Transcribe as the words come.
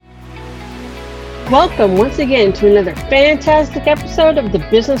Welcome once again to another fantastic episode of the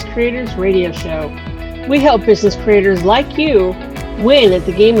Business Creators Radio Show. We help business creators like you win at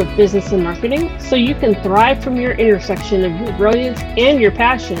the game of business and marketing so you can thrive from your intersection of your brilliance and your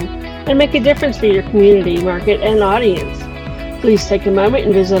passion and make a difference for your community, market, and audience. Please take a moment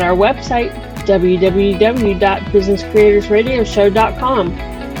and visit our website,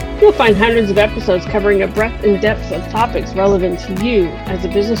 www.businesscreatorsradioshow.com. You'll find hundreds of episodes covering a breadth and depth of topics relevant to you as a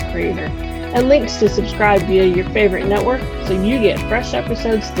business creator, and links to subscribe via your favorite network so you get fresh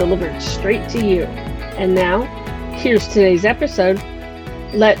episodes delivered straight to you. And now, here's today's episode.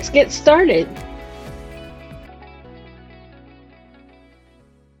 Let's get started.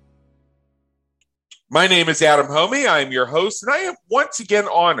 My name is Adam Homey. I am your host, and I am once again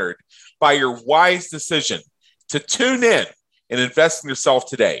honored by your wise decision to tune in and invest in yourself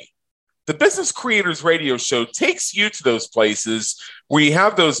today. The Business Creators Radio Show takes you to those places where you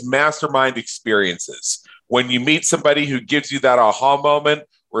have those mastermind experiences. When you meet somebody who gives you that aha moment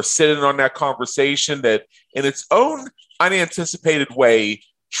or sit in on that conversation that in its own unanticipated way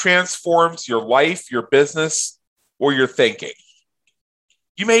transforms your life, your business, or your thinking.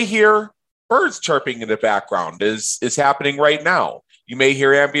 You may hear birds chirping in the background is happening right now. You may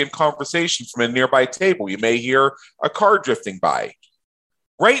hear ambient conversation from a nearby table. You may hear a car drifting by.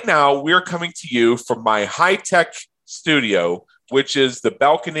 Right now, we're coming to you from my high-tech studio, which is the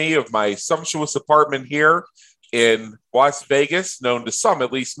balcony of my sumptuous apartment here in Las Vegas, known to some,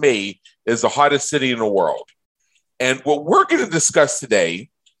 at least me, as the hottest city in the world. And what we're going to discuss today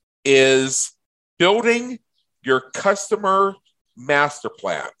is building your customer master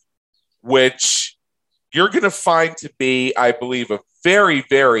plan, which you're going to find to be, I believe, a very,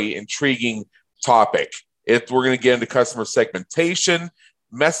 very intriguing topic. We're going to get into customer segmentation,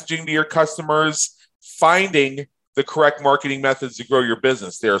 messaging to your customers, finding the correct marketing methods to grow your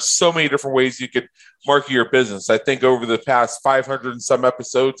business. There are so many different ways you could market your business. I think over the past 500 and some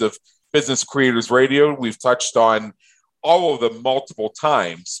episodes of Business Creators Radio, we've touched on all of them multiple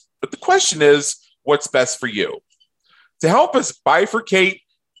times. But the question is, what's best for you? To help us bifurcate,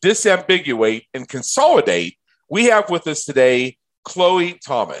 disambiguate, and consolidate, we have with us today Chloe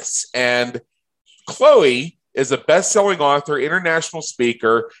Thomas. And Chloe is a best-selling author, international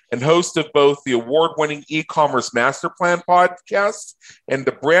speaker, and host of both the award-winning e-commerce master plan podcast and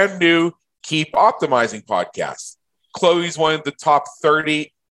the brand new Keep Optimizing podcast. Chloe's one of the top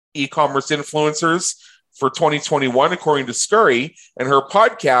 30 e-commerce influencers for 2021, according to Scurry, and her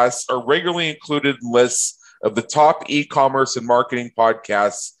podcasts are regularly included in lists of the top e-commerce and marketing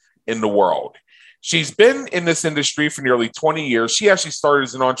podcasts in the world. She's been in this industry for nearly 20 years. She actually started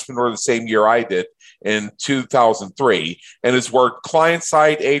as an entrepreneur the same year I did in 2003 and has worked client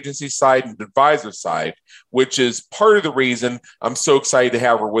side, agency side, and advisor side, which is part of the reason I'm so excited to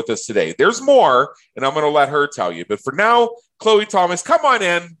have her with us today. There's more, and I'm going to let her tell you. But for now, Chloe Thomas, come on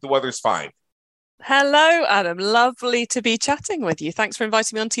in. The weather's fine. Hello, Adam. Lovely to be chatting with you. Thanks for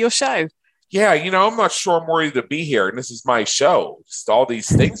inviting me onto your show. Yeah, I'm not sure I'm ready to be here, and this is my show. Just all these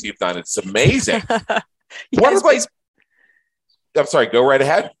things you've done. It's amazing. Yes, I'm sorry, go right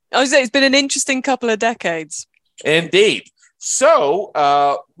ahead. I was saying, it's been an interesting couple of decades. Indeed. So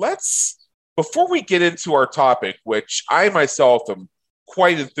before we get into our topic, which I myself am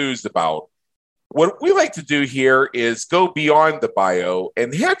quite enthused about, what we like to do here is go beyond the bio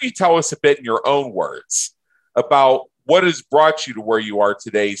and have you tell us a bit in your own words about what has brought you to where you are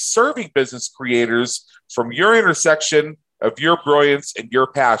today, serving business creators from your intersection of your brilliance and your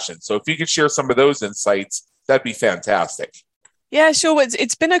passion. So if you could share some of those insights, that'd be fantastic. Yeah, sure.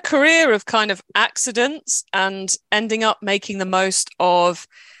 It's been a career of kind of accidents and ending up making the most of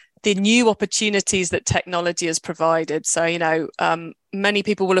the new opportunities that technology has provided. So, many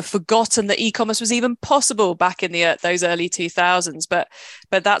people will have forgotten that e-commerce was even possible back in those early 2000s. But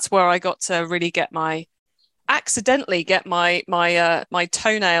that's where I got to really accidentally get my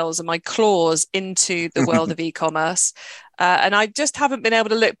toenails and my claws into the world of e-commerce. And I just haven't been able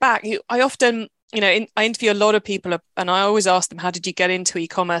to look back. I often, I interview a lot of people and I always ask them, how did you get into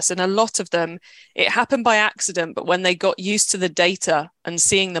e-commerce? And a lot of them, it happened by accident, but when they got used to the data and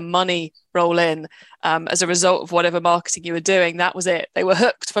seeing the money roll in as a result of whatever marketing you were doing, that was it. They were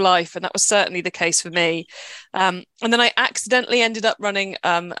hooked for life. And that was certainly the case for me. And then I accidentally ended up running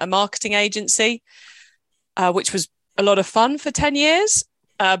a marketing agency, which was a lot of fun for 10 years.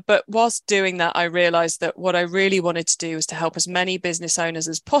 But whilst doing that, I realized that what I really wanted to do was to help as many business owners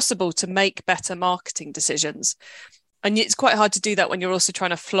as possible to make better marketing decisions. And it's quite hard to do that when you're also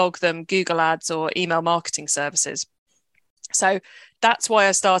trying to flog them Google ads or email marketing services. So that's why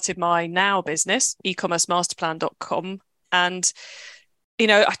I started my now business, ecommercemasterplan.com. And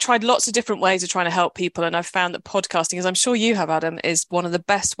I tried lots of different ways of trying to help people, and I've found that podcasting, as I'm sure you have, Adam, is one of the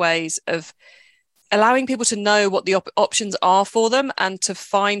best ways of allowing people to know what the options are for them and to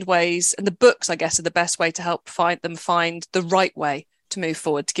find ways. And the books, I guess, are the best way to help find the right way to move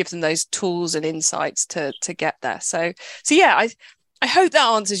forward, to give them those tools and insights to get there. So yeah, I hope that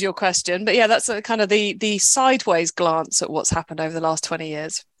answers your question. But yeah, that's kind of the sideways glance at what's happened over the last 20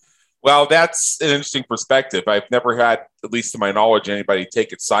 years. Well, that's an interesting perspective. I've never had, at least to my knowledge, anybody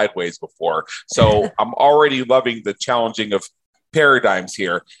take it sideways before. So I'm already loving the challenging of paradigms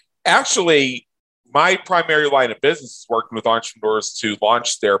here. Actually, my primary line of business is working with entrepreneurs to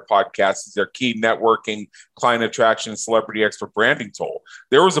launch their podcasts as their key networking, client attraction, celebrity expert branding tool.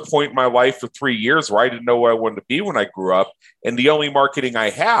 There was a point in my life for 3 years where I didn't know what I wanted to be when I grew up. And the only marketing I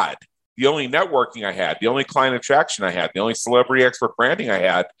had, the only networking I had, the only client attraction I had, the only celebrity expert branding I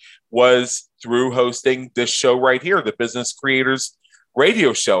had was through hosting this show right here, the Business Creators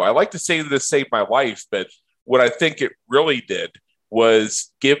Radio Show. I like to say that this saved my life, but what I think it really did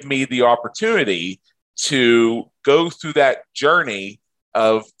was give me the opportunity to go through that journey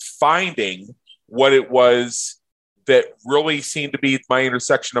of finding what it was that really seemed to be my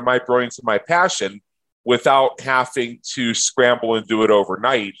intersection of my brilliance and my passion without having to scramble and do it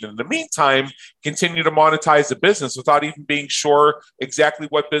overnight. And in the meantime, continue to monetize the business without even being sure exactly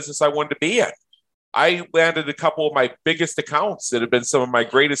what business I wanted to be in. I landed a couple of my biggest accounts that have been some of my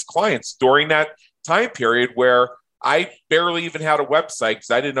greatest clients during that time period where I barely even had a website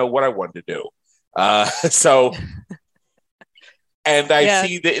because I didn't know what I wanted to do. And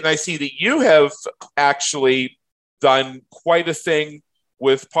I see that you have actually done quite a thing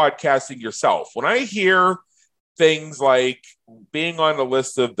with podcasting yourself. When I hear things like being on the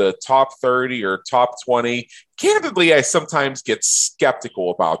list of the top 30 or top 20, candidly, I sometimes get skeptical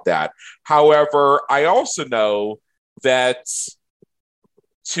about that. However, I also know that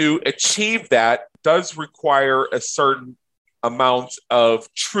to achieve that does require a certain amount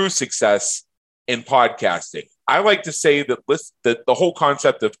of true success in podcasting. I like to say that the whole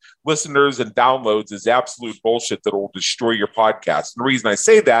concept of listeners and downloads is absolute bullshit that will destroy your podcast. And the reason I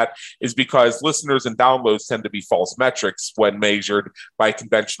say that is because listeners and downloads tend to be false metrics when measured by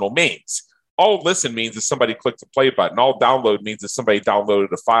conventional means. All listen means is somebody clicked the play button. All download means that somebody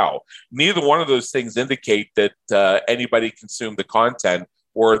downloaded a file. Neither one of those things indicate that anybody consumed the content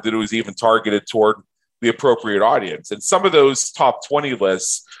or that it was even targeted toward the appropriate audience. And some of those top 20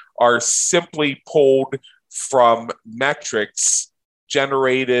 lists are simply pulled from metrics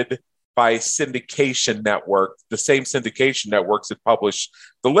generated by syndication network, the same syndication networks that publish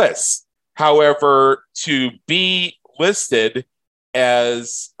the lists. However, to be listed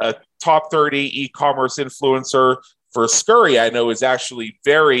as a top 30 e-commerce influencer for Scurry, I know is actually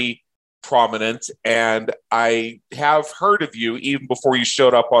very prominent. And I have heard of you even before you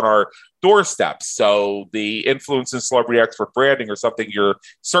showed up on our doorsteps. So the influence and celebrity expert branding or something you're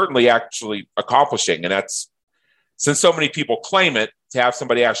certainly actually accomplishing. And that's, since so many people claim it, to have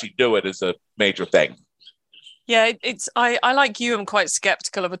somebody actually do it is a major thing. Yeah, I like you, I'm quite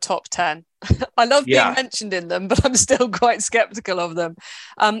skeptical of a top 10. I love being mentioned in them, but I'm still quite skeptical of them.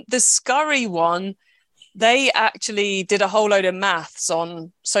 The Scurry one, they actually did a whole load of maths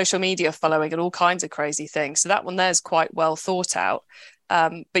on social media following and all kinds of crazy things. So that one there's quite well thought out.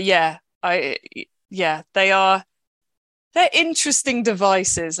 But they're interesting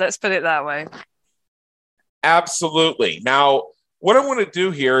devices. Let's put it that way. Absolutely. Now, what I want to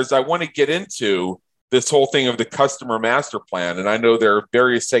do here is I want to get into this whole thing of the customer master plan. And I know there are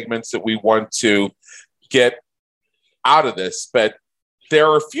various segments that we want to get out of this, but there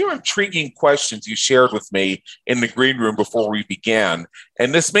are a few intriguing questions you shared with me in the green room before we began.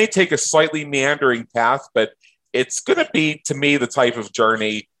 And this may take a slightly meandering path, but it's going to be, to me, the type of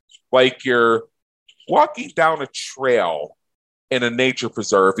journey like you're walking down a trail in a nature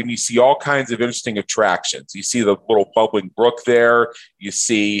preserve and you see all kinds of interesting attractions. You see the little bubbling brook there. You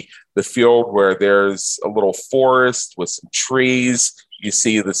see the field where there's a little forest with some trees. You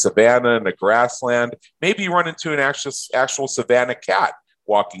see the savanna and the grassland. Maybe you run into an actual savanna cat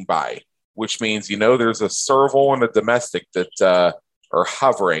walking by, which means, there's a serval and a domestic that are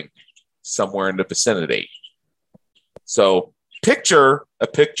hovering somewhere in the vicinity. So picture a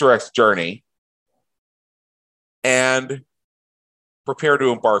picturesque journey and prepare to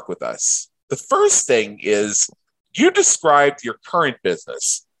embark with us. The first thing is you described your current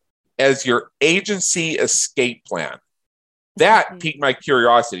business as your agency escape plan. That piqued my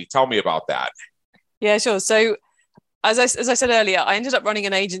curiosity. Tell me about that. Yeah, sure. So as I said earlier, I ended up running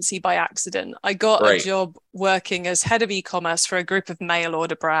an agency by accident. I got a job working as head of e-commerce for a group of mail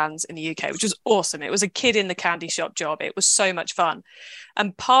order brands in the UK, which was awesome. It was a kid in the candy shop job. It was so much fun.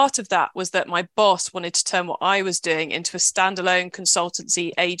 And part of that was that my boss wanted to turn what I was doing into a standalone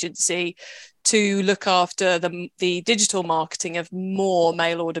consultancy agency to look after the digital marketing of more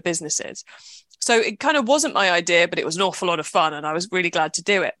mail order businesses. So it kind of wasn't my idea, but it was an awful lot of fun and I was really glad to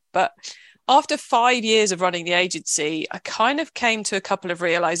do it. But after 5 years of running the agency, I kind of came to a couple of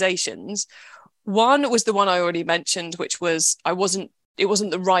realizations. One was the one I already mentioned, which was it wasn't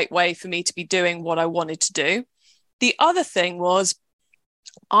the right way for me to be doing what I wanted to do. The other thing was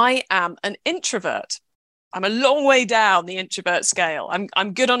I am an introvert. I'm a long way down the introvert scale.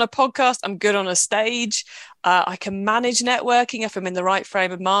 I'm good on a podcast. I'm good on a stage. I can manage networking if I'm in the right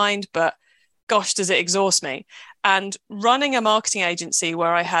frame of mind, but gosh, does it exhaust me. And running a marketing agency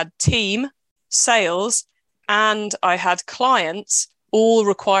where I had team, sales, and I had clients all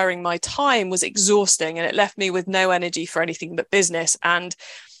requiring my time was exhausting, and it left me with no energy for anything but business and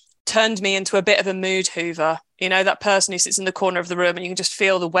turned me into a bit of a mood hoover. You know, that person who sits in the corner of the room and you can just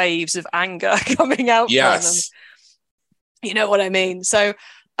feel the waves of anger coming out from them. You know what I mean? So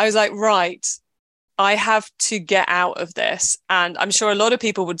I was like, right, I have to get out of this. And I'm sure a lot of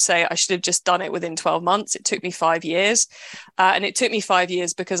people would say I should have just done it within 12 months. It took me 5 years. And it took me 5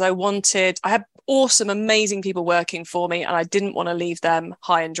 years because I had awesome, amazing people working for me and I didn't want to leave them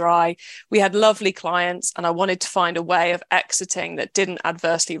high and dry. We had lovely clients and I wanted to find a way of exiting that didn't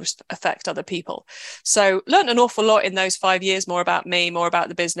adversely affect other people. So learned an awful lot in those 5 years, more about me, more about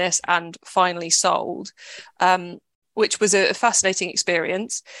the business, and finally sold, which was a fascinating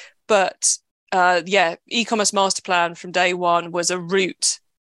experience. But e-commerce master plan from day one was a route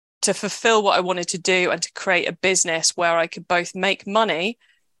to fulfill what I wanted to do and to create a business where I could both make money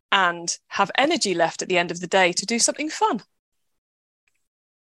and have energy left at the end of the day to do something fun.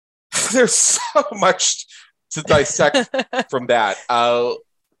 There's so much to dissect from that.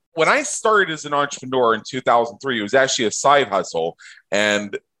 When I started as an entrepreneur in 2003, it was actually a side hustle.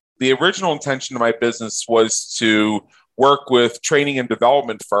 And the original intention of my business was to work with training and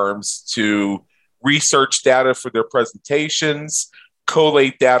development firms to research data for their presentations,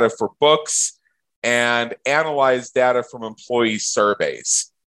 collate data for books, and analyze data from employee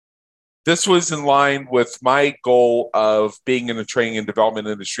surveys. This was in line with my goal of being in the training and development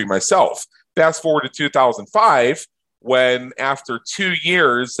industry myself. Fast forward to 2005, when after 2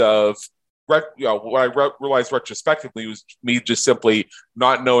 years of what I realized retrospectively was me just simply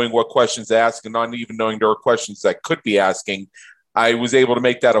not knowing what questions to ask and not even knowing there were questions that I could be asking, I was able to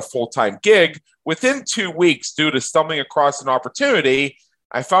make that a full-time gig. Within 2 weeks, due to stumbling across an opportunity,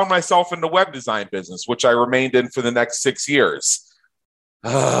 I found myself in the web design business, which I remained in for the next 6 years.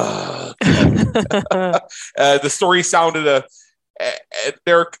 The story sounded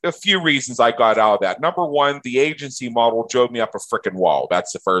there are a few reasons I got out of that. Number one, the agency model drove me up a freaking wall.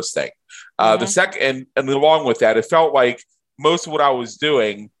 That's the first thing. The second, and along with that, it felt like most of what I was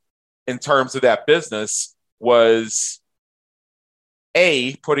doing in terms of that business was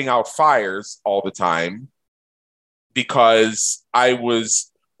putting out fires all the time because I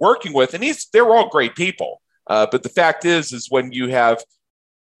was working with, and they were all great people. But the fact is when you have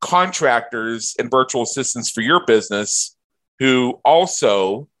contractors and virtual assistants for your business who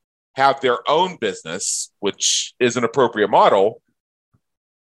also have their own business, which is an appropriate model,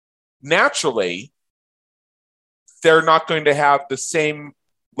 naturally, they're not going to have the same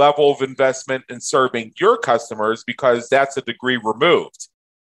level of investment in serving your customers because that's a degree removed,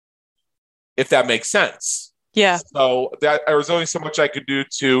 if that makes sense. Yeah. So that there was only so much I could do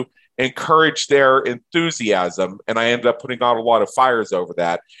to encourage their enthusiasm, and I ended up putting out a lot of fires over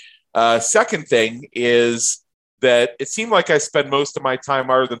that. Second thing is that it seemed like I spent most of my time,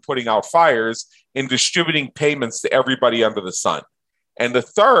 other than putting out fires, in distributing payments to everybody under the sun. And the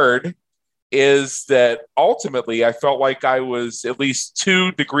third is that ultimately I felt like I was at least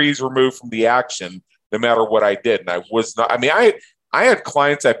 2 degrees removed from the action, no matter what I did. And I was not, I had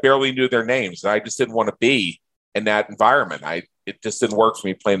clients I barely knew their names, and I just didn't want to be in that environment. It just didn't work for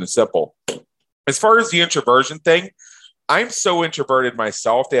me, plain and simple. As far as the introversion thing, I'm so introverted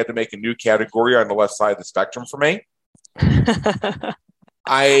myself, they had to make a new category on the left side of the spectrum for me. I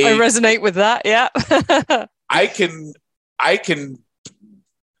resonate with that. Yeah. I can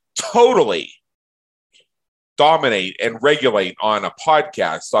totally dominate and regulate on a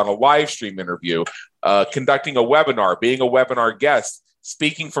podcast, on a live stream interview, conducting a webinar, being a webinar guest,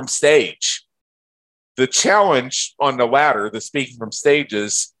 speaking from stage. The challenge on the latter, the speaking from stage,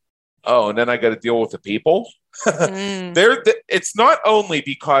 is Oh, and then I got to deal with the people. Mm. It's not only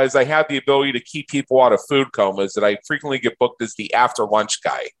because I have the ability to keep people out of food comas that I frequently get booked as the after lunch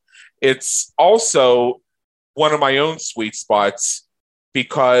guy. It's also one of my own sweet spots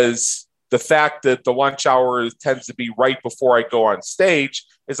because the fact that the lunch hour tends to be right before I go on stage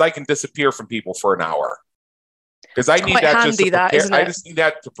is I can disappear from people for an hour. Because I need that just to prepare. I just need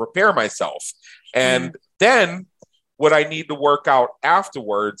that to prepare myself. And then what I need to work out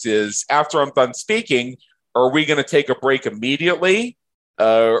afterwards is after I'm done speaking, are we going to take a break immediately?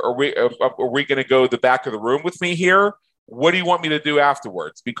 Are we going to go to the back of the room with me here? What do you want me to do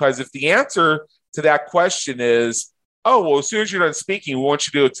afterwards? Because if the answer to that question is, oh, well, as soon as you're done speaking, we want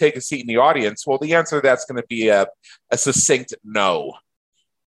you to take a seat in the audience. Well, the answer to that's going to be a succinct no.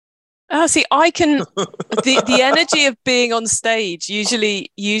 See, I can, the energy of being on stage usually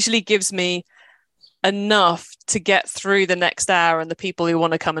gives me enough to get through the next hour and the people who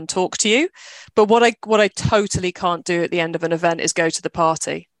want to come and talk to you. But what I totally can't do at the end of an event is go to the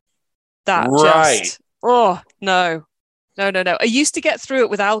party. That right. Just, oh, no. I used to get through it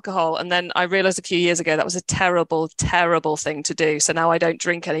with alcohol, and then I realized a few years ago that was a terrible, terrible thing to do. So now I don't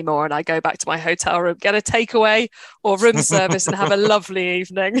drink anymore, and I go back to my hotel room, get a takeaway or room service, and have a lovely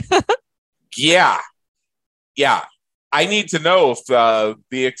evening. Yeah. I need to know if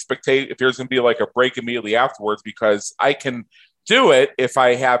if there's going to be like a break immediately afterwards, because I can do it if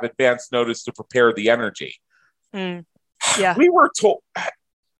I have advance notice to prepare the energy. Yeah, we were told,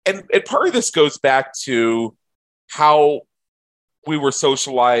 and part of this goes back to how we were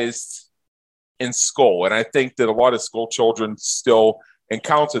socialized in school. And I think that a lot of school children still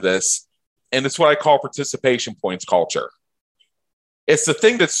encounter this. And it's what I call participation points culture. It's the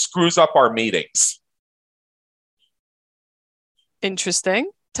thing that screws up our meetings. Interesting.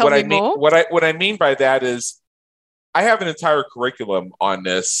 Tell me more. What I mean by that is I have an entire curriculum on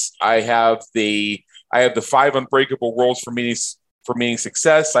this. I have the 5 unbreakable rules for meeting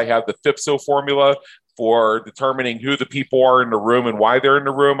success. I have the FIPSO formula for determining who the people are in the room and why they're in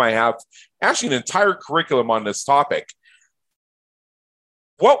the room. I have actually an entire curriculum on this topic.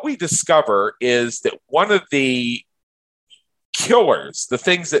 What we discover is that one of the killers, the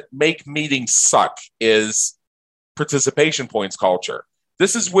things that make meetings suck, is participation points culture.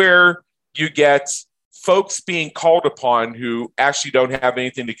 This is where you get folks being called upon who actually don't have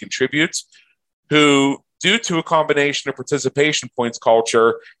anything to contribute, who, due to a combination of participation points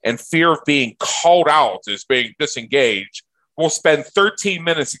culture and fear of being called out as being disengaged, will spend 13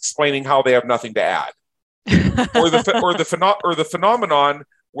 minutes explaining how they have nothing to add. or the phenomenon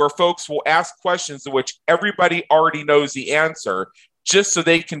where folks will ask questions to which everybody already knows the answer just so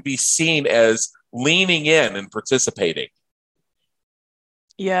they can be seen as leaning in and participating.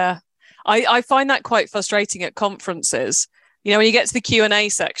 Yeah, I find that quite frustrating at conferences. You know, when you get to the Q&A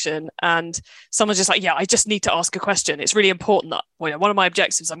section and someone's just like, yeah, I just need to ask a question. It's really important that one of my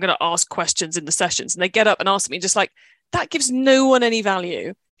objectives, I'm going to ask questions in the sessions. And they get up and ask me, just like, that gives no one any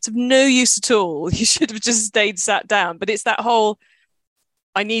value. It's of no use at all. You should have just sat down. But it's that whole,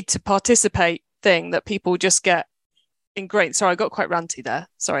 I need to participate thing that people just get ingrained. Sorry, I got quite ranty there.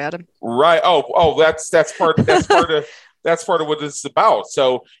 Sorry, Adam. Right. Oh, that's part of what this is about.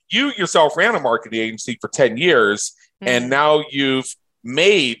 So you yourself ran a marketing agency for 10 years. And now you've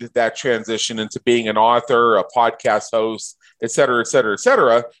made that transition into being an author, a podcast host, et cetera, et cetera, et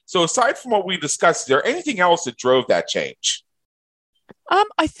cetera. So aside from what we discussed, is there anything else that drove that change?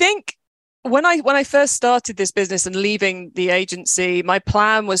 I think when I first started this business and leaving the agency, my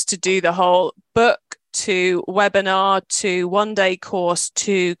plan was to do the whole book to webinar to one-day course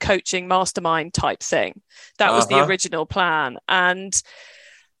to coaching mastermind type thing. That was the original plan. And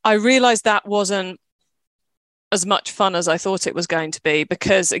I realized that wasn't as much fun as I thought it was going to be,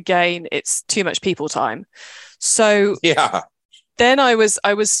 because again, it's too much people time. So yeah. Then I was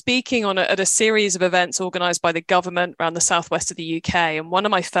speaking at a series of events organized by the government around the southwest of the UK. And one of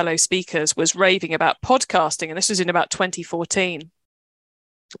my fellow speakers was raving about podcasting. And this was in about 2014.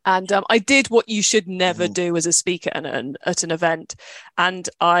 And I did what you should never do as a speaker at an event. And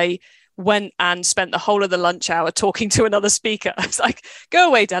I went and spent the whole of the lunch hour talking to another speaker. I was like, go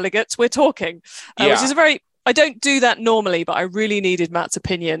away, delegates, we're talking. Which is I don't do that normally, but I really needed Matt's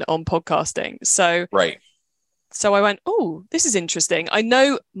opinion on podcasting. So I went, oh, this is interesting. I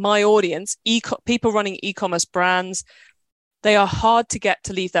know my audience, people running e-commerce brands, they are hard to get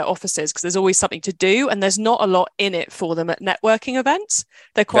to leave their offices because there's always something to do, and there's not a lot in it for them at networking events.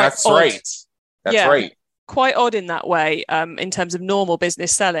 They're quite odd. That's right. Quite odd in that way, in terms of normal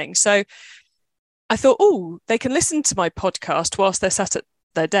business selling. So I thought, oh, they can listen to my podcast whilst they're sat at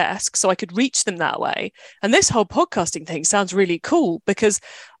their desk, so I could reach them that way. And this whole podcasting thing sounds really cool because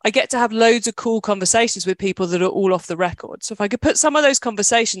I get to have loads of cool conversations with people that are all off the record. So if I could put some of those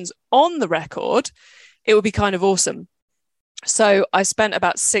conversations on the record, it would be kind of awesome. So I spent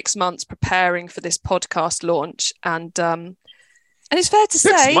about 6 months preparing for this podcast launch, and it's fair to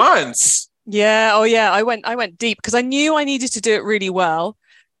say 6 months. Yeah. Oh yeah. I went deep because I knew I needed to do it really well.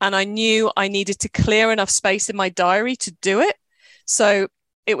 And I knew I needed to clear enough space in my diary to do it. So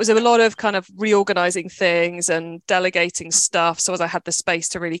it was a lot of kind of reorganizing things and delegating stuff. So as I had the space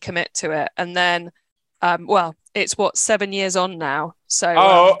to really commit to it. And then, it's 7 years on now. So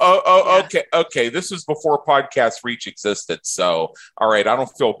yeah. Okay. This was before Podcast Reach existed. So, all right, I don't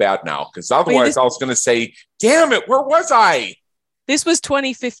feel bad now because otherwise I was going to say, damn it, where was I? This was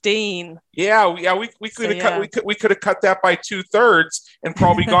 2015. Yeah. We could have we could have cut that by 2/3 and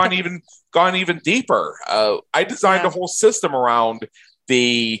probably gone even deeper. I designed a whole system around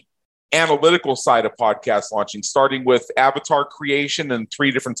the analytical side of podcast launching, starting with avatar creation and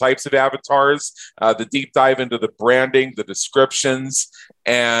 3 different types of avatars, the deep dive into the branding, the descriptions,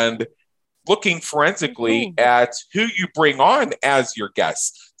 and looking forensically at who you bring on as your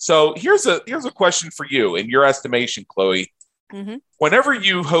guests. So here's a question for you in your estimation, Chloe. Mm-hmm. Whenever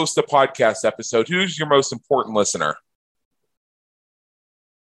you host a podcast episode, who's your most important listener?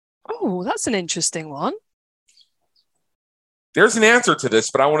 Oh, that's an interesting one. There's an answer to this,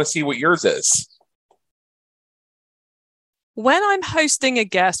 but I want to see what yours is. When I'm hosting a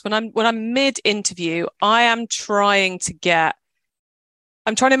guest, when I'm mid-interview, I'm trying to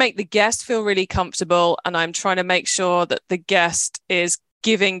make the guest feel really comfortable, and I'm trying to make sure that the guest is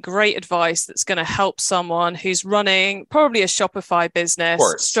giving great advice that's going to help someone who's running probably a Shopify business,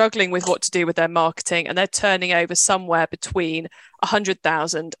 struggling with what to do with their marketing, and they're turning over somewhere between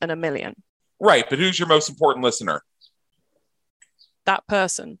 100,000 and $1 million. Right, but who's your most important listener? That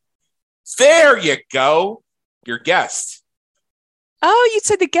person. There you go. Your guest. Oh, you'd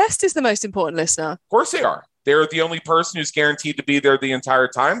say the guest is the most important listener? Of course they are. They're the only person who's guaranteed to be there the entire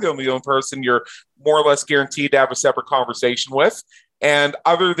time. They're the only person you're more or less guaranteed to have a separate conversation with. And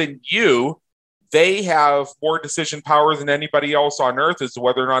other than you, they have more decision power than anybody else on earth as to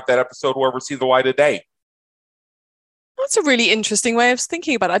whether or not that episode will ever see the light of day. That's a really interesting way of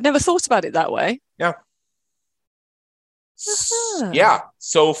thinking about it. I'd never thought about it that way. Yeah. Yeah.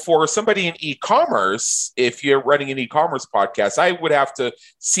 So for somebody in e-commerce, if you're running an e-commerce podcast, I would have to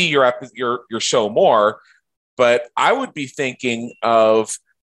see your show more, but I would be thinking of,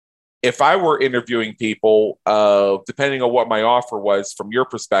 if I were interviewing people, depending on what my offer was from your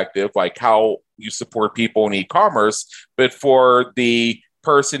perspective, like how you support people in e-commerce, but for the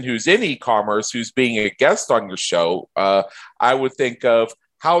person who's in e-commerce, who's being a guest on your show, I would think of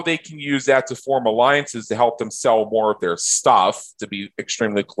how they can use that to form alliances to help them sell more of their stuff, to be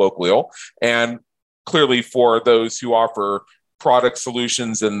extremely colloquial. And clearly for those who offer product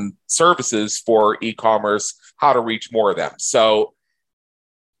solutions and services for e-commerce, how to reach more of them. So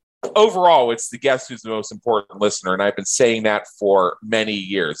overall, it's the guest who's the most important listener. And I've been saying that for many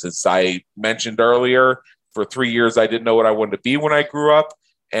years. As I mentioned earlier, for 3 years, I didn't know what I wanted to be when I grew up.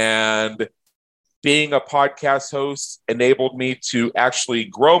 And being a podcast host enabled me to actually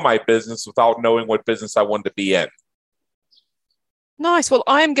grow my business without knowing what business I wanted to be in. Nice. Well,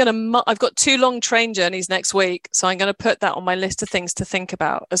 I've got 2 long train journeys next week. So I'm going to put that on my list of things to think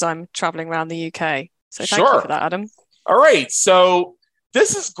about as I'm traveling around the UK. So thank you for that, Adam. All right. So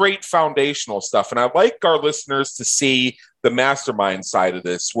this is great foundational stuff. And I'd like our listeners to see the mastermind side of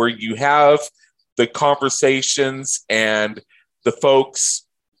this, where you have the conversations and the folks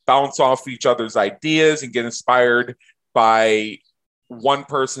bounce off each other's ideas and get inspired by one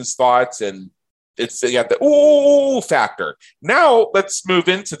person's thoughts. And it's you have the ooh factor. Now let's move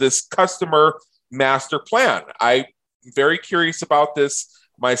into this customer master plan. I'm very curious about this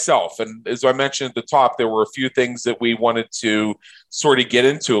myself. And as I mentioned at the top, there were a few things that we wanted to sort of get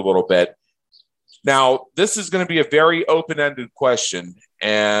into a little bit. Now, this is going to be a very open-ended question,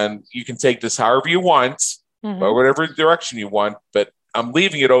 and you can take this however you want, or whatever direction you want, but I'm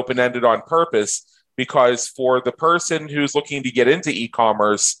leaving it open-ended on purpose because for the person who's looking to get into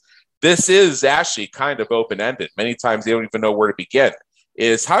e-commerce, this is actually kind of open-ended. Many times they don't even know where to begin.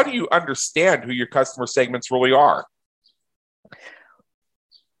 Is how do you understand who your customer segments really are?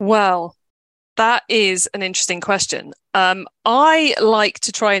 Well, that is an interesting question. I like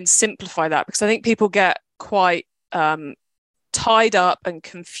to try and simplify that because I think people get quite tied up and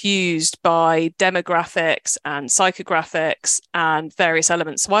confused by demographics and psychographics and various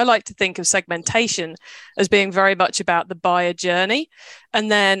elements. So I like to think of segmentation as being very much about the buyer journey. And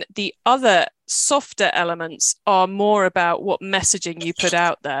then the other softer elements are more about what messaging you put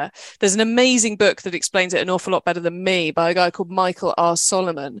out there. There's an amazing book that explains it an awful lot better than me by a guy called Michael R.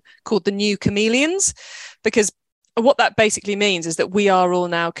 Solomon called The New Chameleons, because what that basically means is that we are all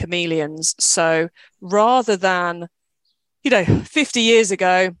now chameleons. So rather than, 50 years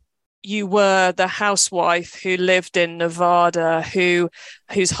ago, you were the housewife who lived in Nevada,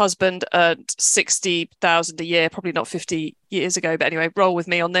 whose husband earned 60,000 a year, probably not 50 years ago, but anyway, roll with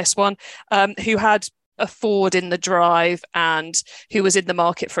me on this one, who had a Ford in the drive and who was in the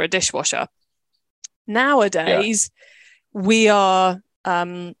market for a dishwasher. Nowadays, we are,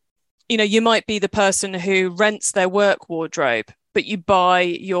 you might be the person who rents their work wardrobe, but you buy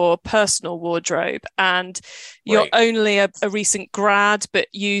your personal wardrobe, and you're only a recent grad, but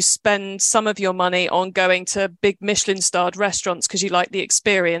you spend some of your money on going to big Michelin-starred restaurants because you like the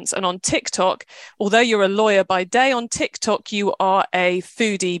experience. And on TikTok, although you're a lawyer by day, on TikTok, you are a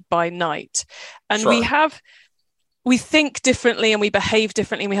foodie by night. And we think differently and we behave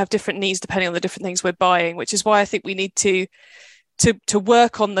differently, and we have different needs depending on the different things we're buying, which is why I think we need to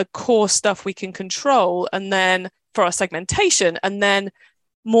work on the core stuff we can control, and then for our segmentation, and then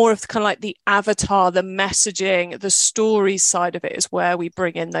more of kind of like the avatar, the messaging, the story side of it is where we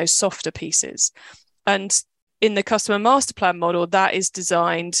bring in those softer pieces. And in the customer master plan model, that is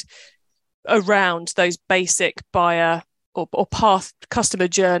designed around those basic buyer or path customer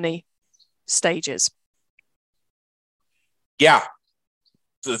journey stages. Yeah.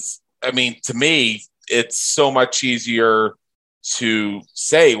 To me, it's so much easier to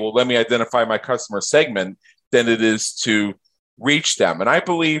say, well, let me identify my customer segment than it is to reach them. And I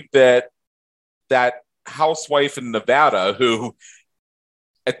believe that housewife in Nevada who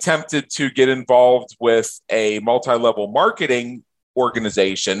attempted to get involved with a multi-level marketing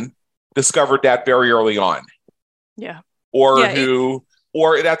organization discovered that very early on. Yeah. Or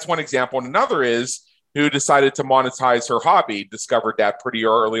that's one example. And another is who decided to monetize her hobby, discovered that pretty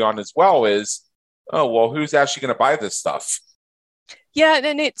early on as well, is, oh, well, who's actually going to buy this stuff? Yeah,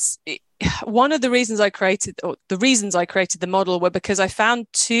 and one of the reasons I created the model were because I found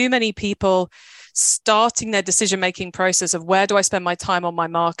too many people starting their decision-making process of where do I spend my time on my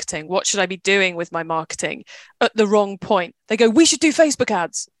marketing? What should I be doing with my marketing at the wrong point? They go, we should do Facebook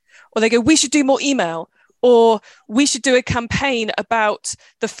ads, or they go, we should do more email, or we should do a campaign about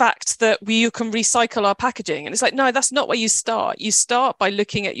the fact that you can recycle our packaging. And it's like, no, that's not where you start. You start by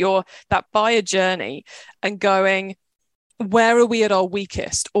looking at that buyer journey and going, where are we at our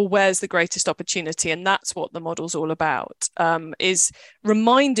weakest, or where's the greatest opportunity? And that's what the model's all about, is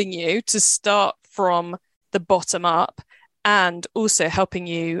reminding you to start from the bottom up and also helping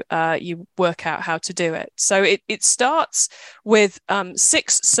you work out how to do it. So it starts with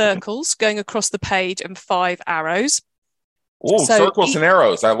 6 circles going across the page and 5 arrows. Oh, so circles and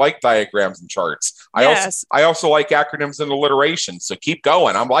arrows. I like diagrams and charts. Yes. I also like acronyms and alliteration. So keep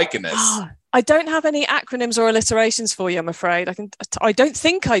going. I'm liking this. I don't have any acronyms or alliterations for you, I'm afraid. I don't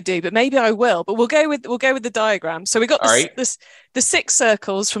think I do, but maybe I will. But we'll go with the diagram. So we got the 6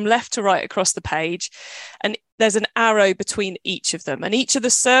 circles from left to right across the page, and there's an arrow between each of them. And each of the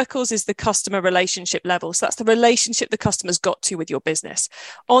circles is the customer relationship level. So that's the relationship the customer's got to with your business.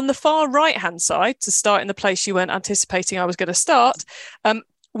 On the far right-hand side, to start in the place you weren't anticipating I was going to start,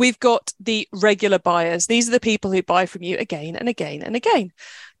 we've got the regular buyers. These are the people who buy from you again and again and again.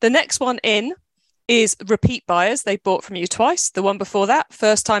 The next one in is repeat buyers. They bought from you twice. The one before that,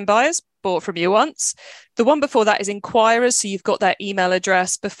 first-time buyers, bought from you once. The one before that is inquirers. So you've got their email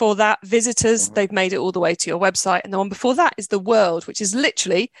address. Before that, visitors. They've made it all the way to your website. And the one before that is the world, which is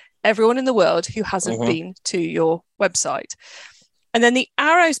literally everyone in the world who hasn't been to your website. And then the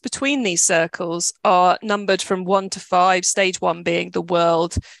arrows between these circles are numbered from 1 to 5, stage 1 being the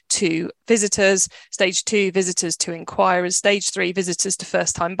world to visitors, stage 2, visitors to inquirers, stage 3, visitors to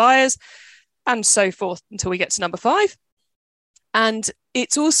first-time buyers, and so forth until we get to number 5. And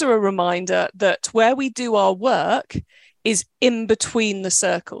it's also a reminder that where we do our work is in between the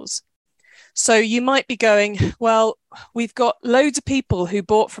circles. So you might be going, well, we've got loads of people who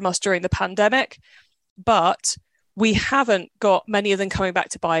bought from us during the pandemic, but we haven't got many of them coming back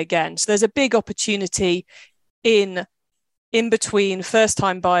to buy again. So there's a big opportunity in between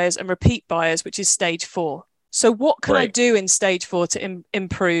first-time buyers and repeat buyers, which is stage 4. So what can I do in stage 4 to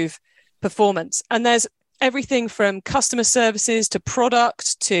improve performance? And there's everything from customer services to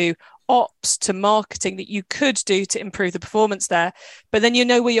product to ops to marketing that you could do to improve the performance there. But then you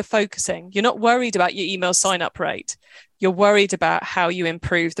know where you're focusing. You're not worried about your email sign-up rate. You're worried about how you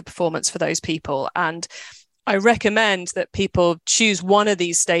improve the performance for those people. And I recommend that people choose one of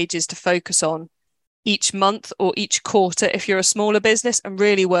these stages to focus on each month or each quarter if you're a smaller business, and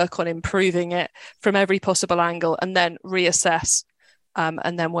really work on improving it from every possible angle, and then reassess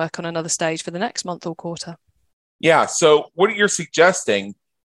and then work on another stage for the next month or quarter. Yeah. So what you're suggesting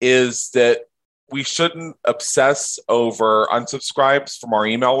is that we shouldn't obsess over unsubscribes from our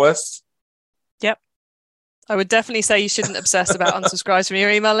email list. Yep. I would definitely say you shouldn't obsess about unsubscribes from your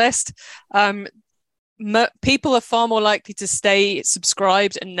email list. People are far more likely to stay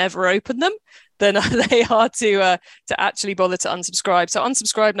subscribed and never open them than they are to actually bother to unsubscribe. So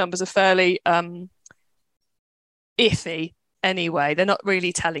unsubscribe numbers are fairly iffy anyway. They're not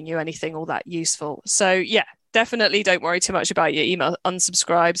really telling you anything all that useful. So yeah, definitely don't worry too much about your email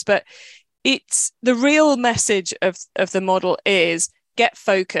unsubscribes. But it's the real message of the model is get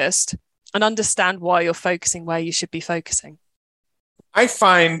focused and understand why you're focusing where you should be focusing. I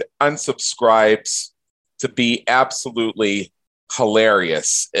find unsubscribes to be absolutely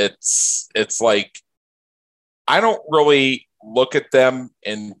hilarious. It's like, I don't really look at them,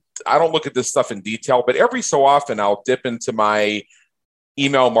 and I don't look at this stuff in detail, but every so often I'll dip into my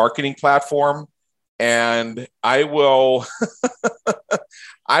email marketing platform and I will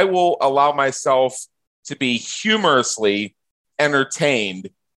I will allow myself to be humorously entertained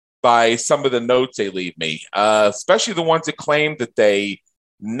by some of the notes they leave me, especially the ones that claim that they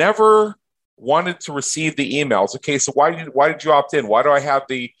never wanted to receive the emails. Okay, so why did you opt in? Why do I have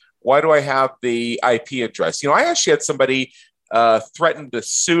the IP address? I actually had somebody threaten to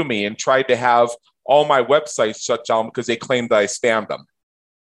sue me and tried to have all my websites shut down because they claimed that I spammed them.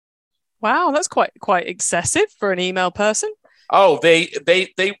 Wow, that's quite excessive for an email person. Oh, they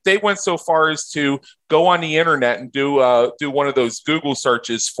went so far as to go on the internet and do one of those Google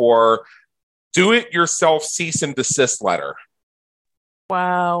searches for "do it yourself cease and desist letter."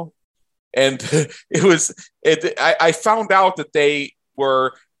 Wow. And I found out that they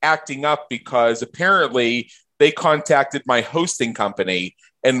were acting up because apparently they contacted my hosting company,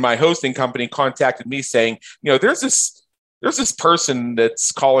 and my hosting company contacted me saying, there's this person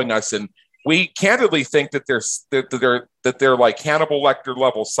that's calling us, and we candidly think that they're like Hannibal Lecter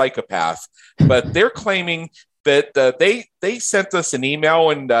level psychopath, but they're claiming that they sent us an email,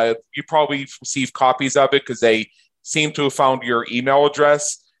 and you probably received copies of it because they seem to have found your email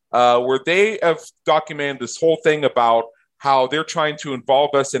address. Where they have documented this whole thing about how they're trying to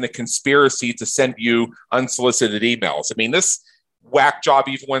involve us in a conspiracy to send you unsolicited emails. I mean, this whack job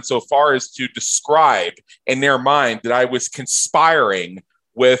even went so far as to describe in their mind that I was conspiring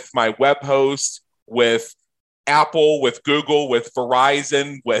with my web host, with Apple, with Google, with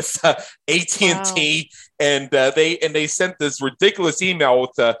Verizon, with AT&T, wow. And they sent this ridiculous email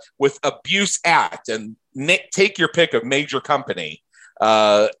with abuse at and take your pick of major company.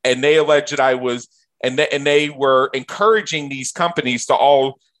 And they alleged that I was, and they were encouraging these companies to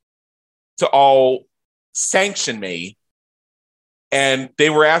all sanction me. And they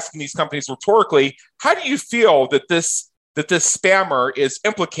were asking these companies rhetorically, how do you feel that this spammer is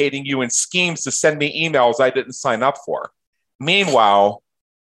implicating you in schemes to send me emails I didn't sign up for? Meanwhile,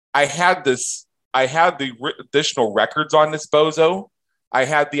 I had the additional records on this bozo. I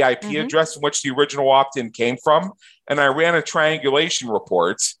had the IP address from which the original opt-in came from, and I ran a triangulation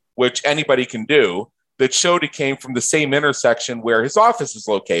report, which anybody can do, that showed it came from the same intersection where his office is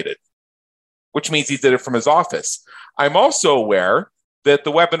located, which means he did it from his office. I'm also aware that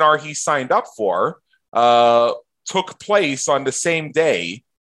the webinar he signed up for took place on the same day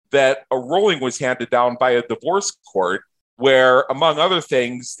that a ruling was handed down by a divorce court where, among other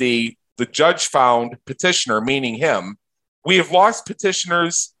things, the judge found petitioner, meaning him, we have lost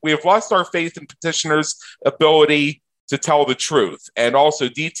petitioners. We have lost our faith in petitioners' ability to tell the truth, and also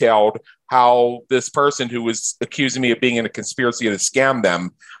detailed how this person who was accusing me of being in a conspiracy to scam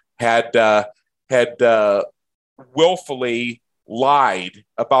them had willfully lied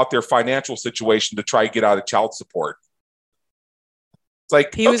about their financial situation to try to get out of child support. It's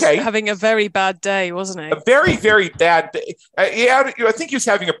like, he was having a very bad day, wasn't he? A very, very bad day. I think he was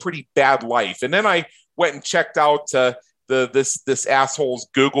having a pretty bad life. And then I went and checked out this asshole's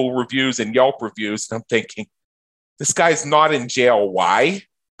Google reviews and Yelp reviews, and I'm thinking, this guy's not in jail. Why?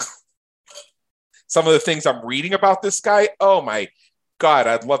 Some of the things I'm reading about this guy, oh my God,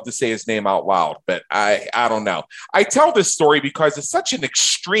 I'd love to say his name out loud, but I don't know. I tell this story because it's such an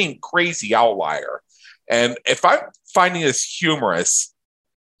extreme, crazy outlier. And if I'm finding this humorous,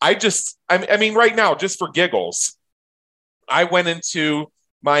 I mean, right now, just for giggles, I went into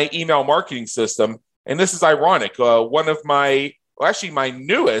my email marketing system, and this is ironic. One of my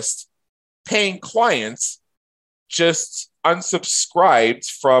newest paying clients just unsubscribed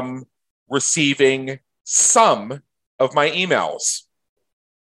from receiving some of my emails.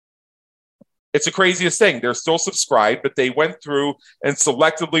 It's the craziest thing. They're still subscribed, but they went through and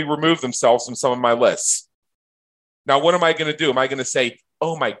selectively removed themselves from some of my lists. Now, what am I going to do? Am I going to say,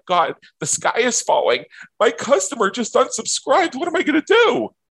 oh my God, the sky is falling. My customer just unsubscribed. What am I going to do?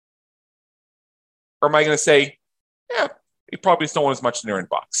 Or am I going to say, yeah, you probably just don't want as much in their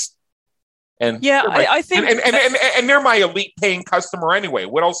inbox. And yeah, I think, and they're my elite paying customer anyway.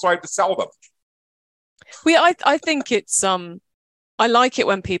 What else do I have to sell them? I think it's I like it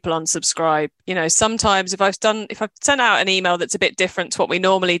when people unsubscribe. You know, sometimes if I've sent out an email that's a bit different to what we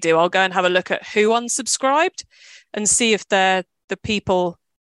normally do, I'll go and have a look at who unsubscribed and see if they're the people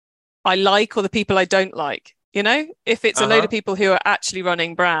I like or the people I don't like. You know, if it's a load of people who are actually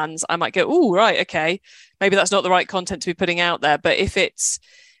running brands, I might go, oh, right, okay, maybe that's not the right content to be putting out there. But if it's,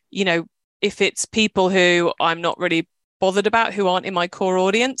 you know, if it's people who I'm not really bothered about, who aren't in my core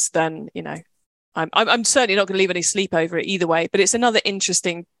audience, then, you know, I'm certainly not going to leave any sleep over it either way. But it's another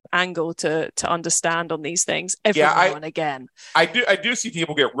interesting angle to understand on these things every now and again. I do see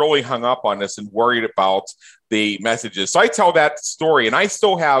people get really hung up on this and worried about the messages. So I tell that story, and I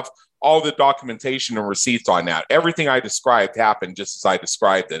still have all the documentation and receipts on that. Everything I described happened just as I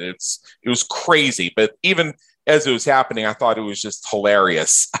described it. It was crazy, but even as it was happening, I thought it was just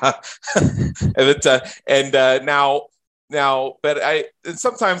hilarious. And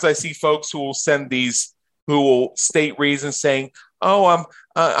sometimes I see folks who will who will state reasons saying, "Oh,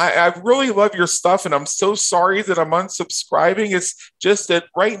 I really love your stuff, and I'm so sorry that I'm unsubscribing. It's just that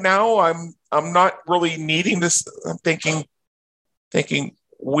right now I'm not really needing this." I'm thinking,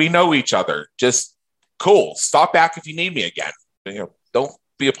 we know each other. Just cool. Stop back if you need me again. You know, don't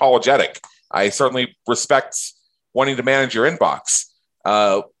be apologetic. I certainly respect wanting to manage your inbox,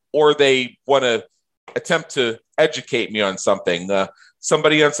 or they want to attempt to educate me on something.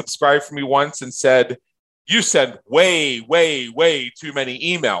 Somebody unsubscribed from me once and said, "You send way, way, way too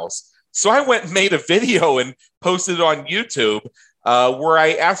many emails." So I went and made a video and posted it on YouTube where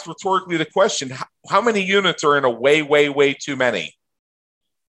I asked rhetorically the question, how many units are in a way, way, way too many?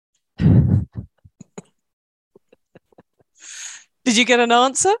 Did you get an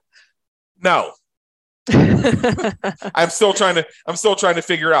answer? No. I'm still trying to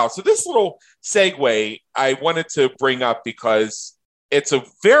figure it out. So this little segue I wanted to bring up because it's a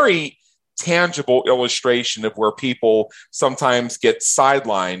very tangible illustration of where people sometimes get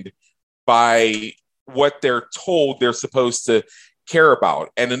sidelined by what they're told they're supposed to care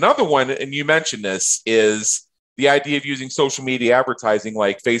about. And another one, and you mentioned this, is the idea of using social media advertising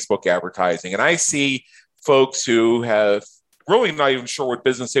like Facebook advertising. And I see folks who have really not even sure what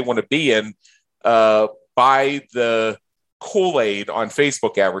business they want to be in buy the Kool-Aid on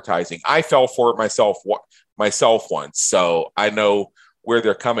Facebook advertising. I fell for it myself once, so I know where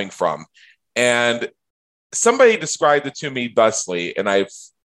they're coming from. And somebody described it to me thusly, and I've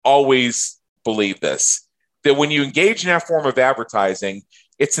always believed this, that when you engage in that form of advertising,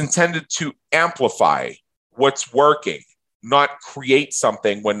 it's intended to amplify what's working, not create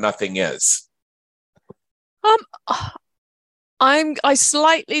something when nothing is. I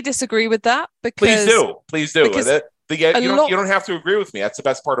slightly disagree with that because please do. You don't have to agree with me. That's the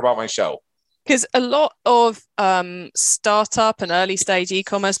best part about my show. Because a lot of startup and early stage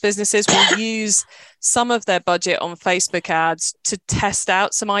e-commerce businesses will use some of their budget on Facebook ads to test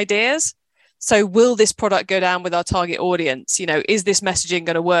out some ideas. So will this product go down with our target audience? You know, is this messaging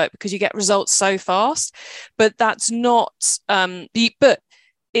going to work? Because you get results so fast. But that's not, but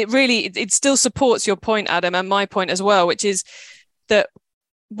it still supports your point, Adam, and my point as well, which is that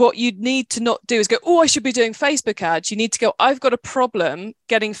what you need to not do is go, oh, I should be doing Facebook ads. You need to go, I've got a problem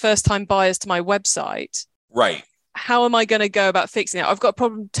getting first-time buyers to my website. Right. How am I going to go about fixing it? I've got a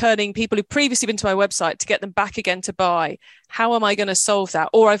problem turning people who've previously been to my website to get them back again to buy. How am I going to solve that?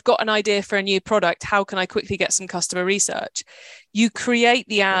 Or I've got an idea for a new product. How can I quickly get some customer research? You create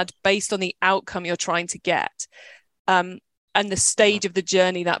the ad based on the outcome you're trying to get. And the stage of the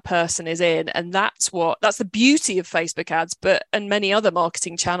journey that person is in. And that's the beauty of Facebook ads, and many other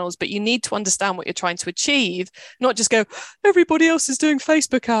marketing channels. But you need to understand what you're trying to achieve, not just go, everybody else is doing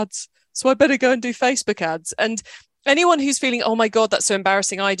Facebook ads, so I better go and do Facebook ads. And anyone who's feeling, oh my God, that's so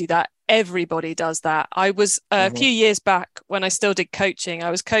embarrassing, I do that. Everybody does that. I was a few years back when I still did coaching.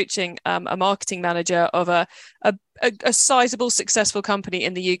 I was coaching a marketing manager of a sizable, successful company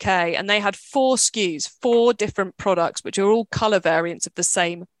in the UK, and they had 4 SKUs, 4 different products, which are all color variants of the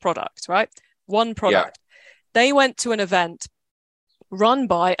same product, right? One product. Yeah. They went to an event run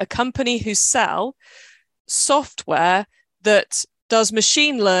by a company who sell software that does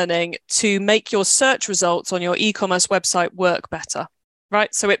machine learning to make your search results on your e-commerce website work better.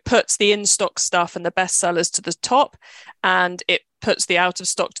 Right. So it puts the in-stock stuff and the best sellers to the top, and it puts the out of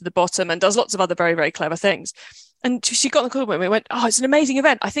stock to the bottom and does lots of other very, very clever things. And she got on the call with me and went, oh, it's an amazing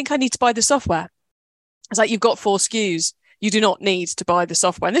event. I think I need to buy the software. It's like, you've got 4 SKUs. You do not need to buy the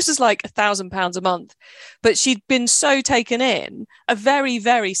software. And this is like £1,000 a month. But she'd been so taken in, a very,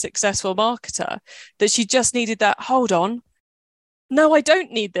 very successful marketer, that she just needed that, hold on. No, I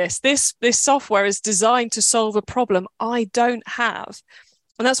don't need this. This software is designed to solve a problem I don't have.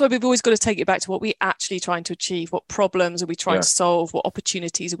 And that's why we've always got to take it back to what we're actually trying to achieve. What problems are we trying to solve? What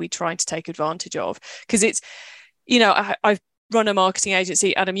opportunities are we trying to take advantage of? Because it's, I've run a marketing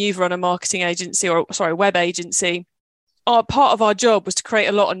agency. Adam, you've run a marketing agency, a web agency. Part of our job was to create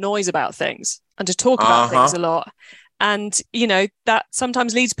a lot of noise about things and to talk about things a lot. And, that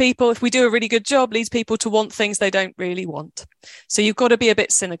sometimes leads people, if we do a really good job, leads people to want things they don't really want. So you've got to be a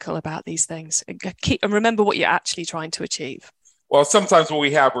bit cynical about these things and remember what you're actually trying to achieve. Well, sometimes what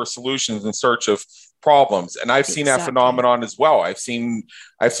we have are solutions in search of problems. And I've seen that phenomenon as well. I've seen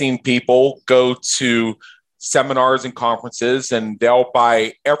people go to seminars and conferences and they'll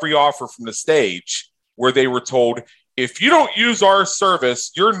buy every offer from the stage where they were told, if you don't use our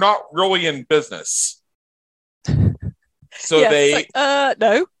service, you're not really in business. So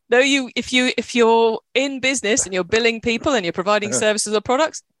no, if you're in business and you're billing people and you're providing services or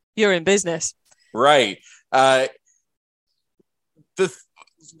products, you're in business. Right. A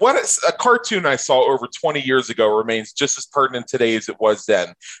cartoon I saw over 20 years ago remains just as pertinent today as it was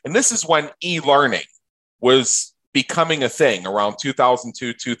then. And this is when e-learning was becoming a thing around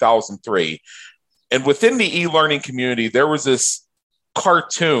 2002, 2003. And within the e-learning community, there was this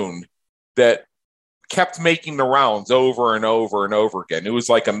cartoon that kept making the rounds over and over and over again. It was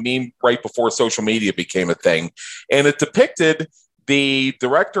like a meme right before social media became a thing. And it depicted the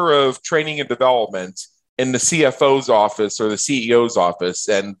director of training and development in the CFO's office or the CEO's office,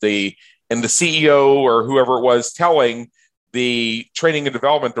 and the CEO or whoever it was telling the training and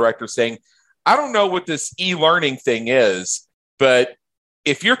development director saying, I don't know what this e-learning thing is, but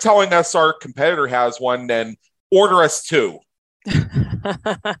if you're telling us our competitor has one, then order us 2.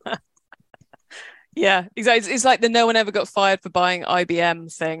 Yeah, exactly. It's like the no one ever got fired for buying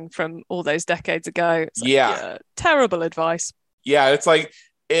IBM thing from all those decades ago. Terrible advice. Yeah, it's like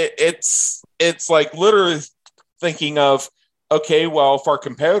it's like literally thinking of, okay, well, if our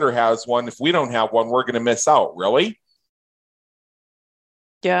competitor has one, if we don't have one, we're going to miss out. Really?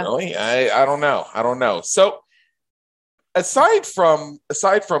 Yeah. Really? I don't know. So aside from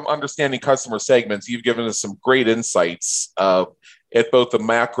understanding customer segments, you've given us some great insights at both the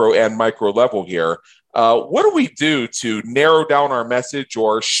macro and micro level here. What do we do to narrow down our message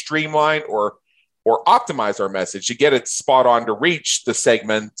or streamline or optimize our message to get it spot on to reach the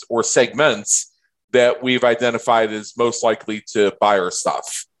segment or segments that we've identified as most likely to buy our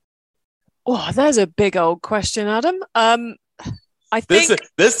stuff? Oh, there's a big old question, Adam. I think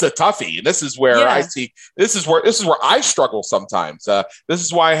this is a toughie, and this is where I see this is where I struggle sometimes. This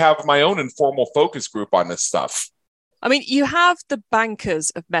is why I have my own informal focus group on this stuff. I mean, you have the bankers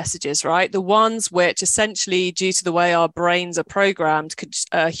of messages, right? The ones which essentially, due to the way our brains are programmed,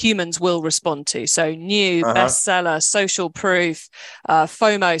 humans will respond to. So new, bestseller, social proof,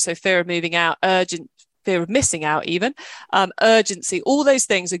 FOMO, so fear of moving out, urgent, fear of missing out even, urgency, all those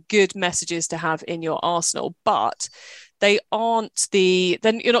things are good messages to have in your arsenal, but they aren't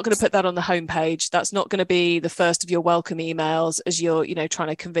then you're not going to put that on the homepage. That's not going to be the first of your welcome emails as you're, trying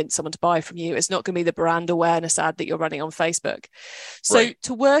to convince someone to buy from you. It's not going to be the brand awareness ad that you're running on Facebook. So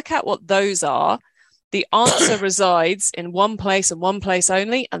to work out what those are, the answer resides in one place and one place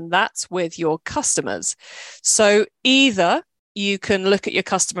only, and that's with your customers. So either you can look at your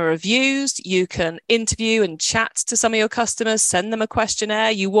customer reviews, you can interview and chat to some of your customers, send them a questionnaire.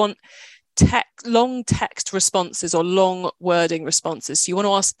 You want long text responses or long wording responses. So you want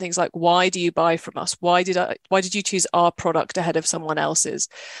to ask things like, why do you buy from us? Why did you choose our product ahead of someone else's?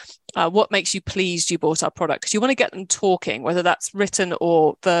 What makes you pleased you bought our product? Because you want to get them talking, whether that's written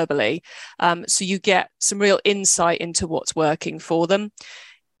or verbally. So you get some real insight into what's working for them.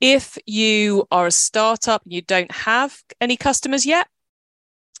 If you are a startup and you don't have any customers yet,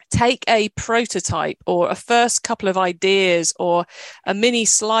 take a prototype or a first couple of ideas or a mini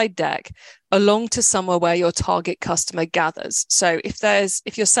slide deck along to somewhere where your target customer gathers. So if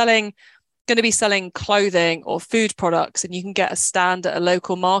you're going to be selling clothing or food products and you can get a stand at a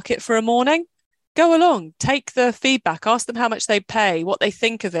local market for a morning, go along, take the feedback, ask them how much they pay, what they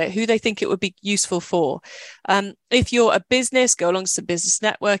think of it, who they think it would be useful for. If you're a business, go along to some business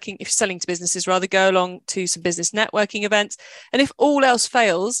networking. If you're selling to businesses, rather go along to some business networking events. And if all else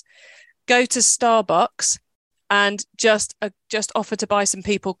fails, go to Starbucks and just offer to buy some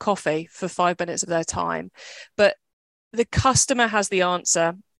people coffee for 5 minutes of their time. But the customer has the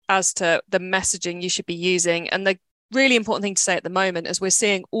answer as to the messaging you should be using. And the really important thing to say at the moment, as we're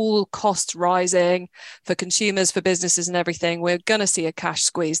seeing all costs rising for consumers, for businesses and everything, we're going to see a cash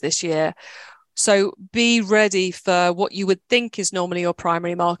squeeze this year. So be ready for what you would think is normally your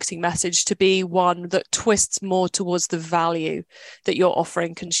primary marketing message to be one that twists more towards the value that you're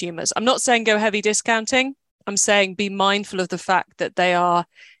offering consumers. I'm not saying go heavy discounting. I'm saying be mindful of the fact that they are,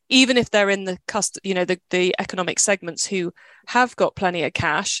 even if they're in the economic segments who have got plenty of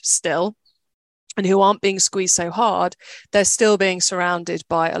cash still, and who aren't being squeezed so hard, they're still being surrounded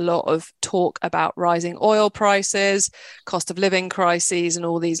by a lot of talk about rising oil prices, cost of living crises, and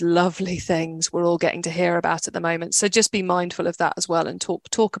all these lovely things we're all getting to hear about at the moment. So just be mindful of that as well, and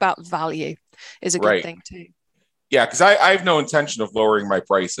talk about value is a good thing too. Yeah, because I have no intention of lowering my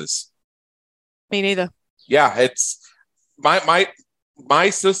prices. Me neither. Yeah, it's my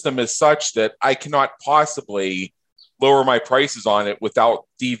system is such that I cannot possibly lower my prices on it without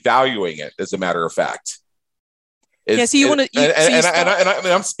devaluing it, as a matter of fact. So you want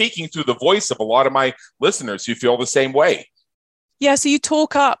to... I'm speaking through the voice of a lot of my listeners who feel the same way. Yeah, so you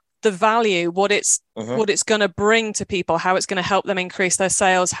talk up the value, what it's going to bring to people, how it's going to help them increase their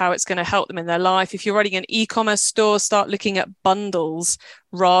sales, how it's going to help them in their life. If you're running an e-commerce store, start looking at bundles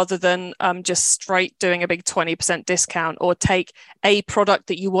rather than just straight doing a big 20% discount, or take a product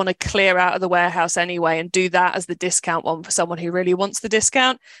that you want to clear out of the warehouse anyway and do that as the discount one for someone who really wants the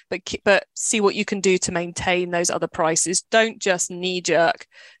discount, but see what you can do to maintain those other prices. Don't just knee jerk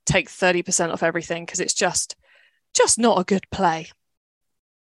take 30% off everything, because it's just not a good play.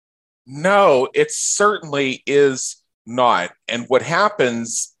 No, it certainly is not. And what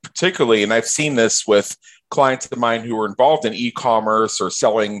happens particularly, and I've seen this with clients of mine who are involved in e-commerce or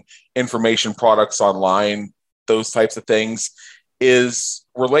selling information products online, those types of things, is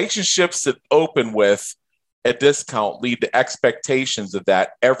relationships that open with a discount lead to expectations of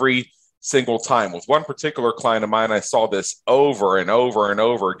that every single time. With one particular client of mine, I saw this over and over and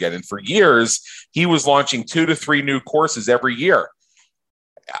over again. And for years, he was launching 2 to 3 new courses every year.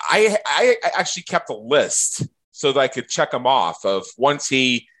 I actually kept a list so that I could check them off of once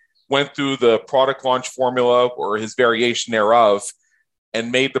he went through the product launch formula or his variation thereof and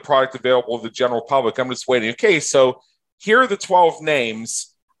made the product available to the general public. I'm just waiting. Okay, so here are the 12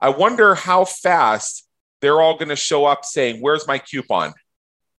 names. I wonder how fast they're all going to show up saying, "Where's my coupon?"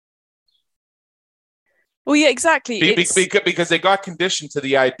 Well, yeah, exactly. Because they got conditioned to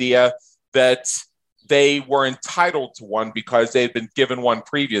the idea that they were entitled to one because they had been given one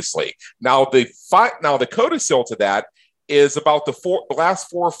previously. Now the codicil to that is about the last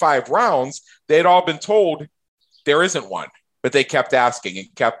 4 or 5 rounds. They had all been told there isn't one, but they kept asking and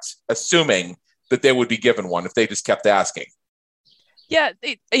kept assuming that they would be given one if they just kept asking. Yeah,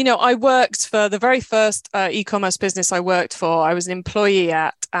 I worked for the very first e-commerce business I worked for. I was an employee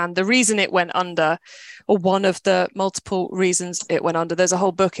at, and the reason it went under, or one of the multiple reasons it went under, there's a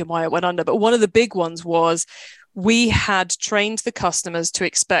whole book in why it went under, but one of the big ones was we had trained the customers to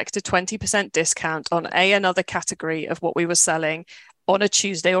expect a 20% discount on another category of what we were selling on a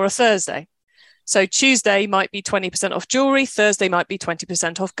Tuesday or a Thursday. So Tuesday might be 20% off jewelry, Thursday might be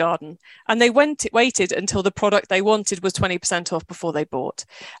 20% off garden. And they waited until the product they wanted was 20% off before they bought.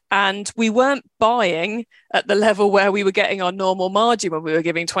 And we weren't buying at the level where we were getting our normal margin when we were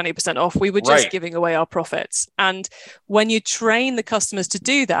giving 20% off. We were just giving away our profits. And when you train the customers to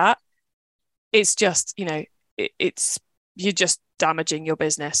do that, it's just, you're just damaging your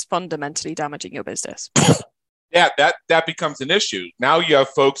business, fundamentally damaging your business. Yeah, that becomes an issue. Now you have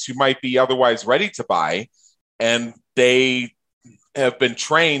folks who might be otherwise ready to buy, and they have been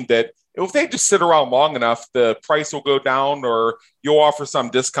trained that if they just sit around long enough, the price will go down, or you'll offer some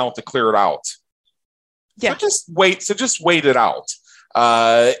discount to clear it out. Yeah. So just wait it out.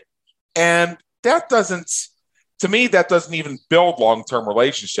 And that doesn't even build long-term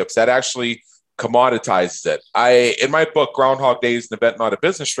relationships. That actually commoditizes it. In my book, Groundhog Day is an Event, Not a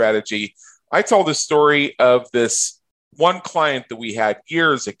Business Strategy, I tell the story of this one client that we had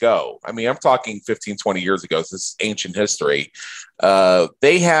years ago. I mean, I'm talking 15, 20 years ago. So this is ancient history.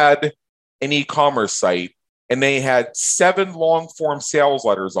 They had an e-commerce site, and they had 7 long-form sales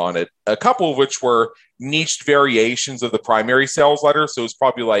letters on it, a couple of which were niched variations of the primary sales letter. So it was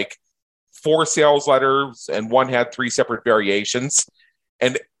probably like 4 sales letters, and one had 3 separate variations.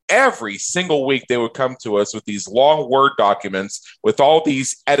 And every single week they would come to us with these long Word documents with all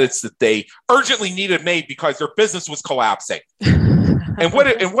these edits that they urgently needed made because their business was collapsing. and what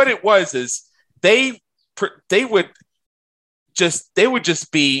it was is they would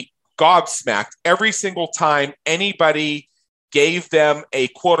just be gobsmacked every single time anybody gave them a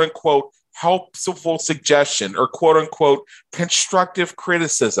quote unquote helpful suggestion or quote unquote constructive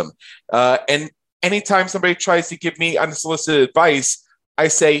criticism. And anytime somebody tries to give me unsolicited advice, I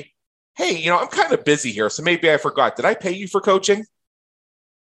say, hey, I'm kind of busy here, so maybe I forgot. Did I pay you for coaching?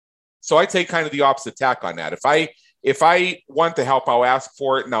 So I take kind of the opposite tack on that. If I want the help, I'll ask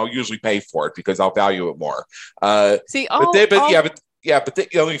for it, and I'll usually pay for it because I'll value it more. Let me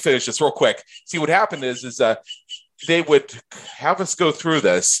finish this real quick. See, what happened is they would have us go through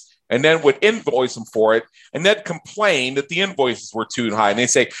this and then would invoice them for it and then complain that the invoices were too high. And they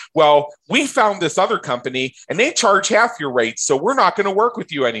say, well, we found this other company and they charge half your rates, so we're not going to work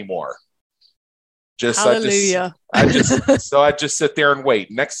with you anymore. Hallelujah. I just sit there and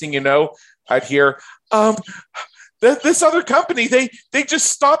wait. Next thing you know, I'd hear, this other company, they just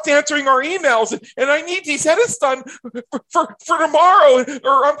stopped answering our emails, and I need these edits done for tomorrow,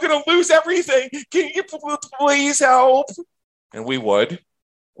 or I'm going to lose everything. Can you please help? And we would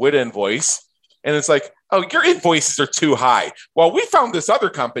invoice, and it's like, oh, your invoices are too high. Well, we found this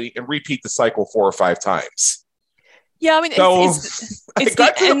other company, and repeat the cycle 4 or 5 times. Yeah, I mean, I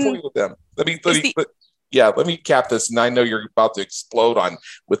got to the point with them. Let me cap this, and I know you're about to explode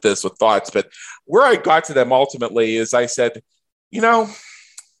with thoughts, but where I got to them ultimately is I said, you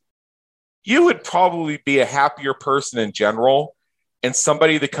would probably be a happier person in general and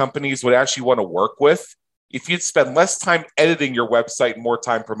somebody the companies would actually want to work with if you'd spend less time editing your website and more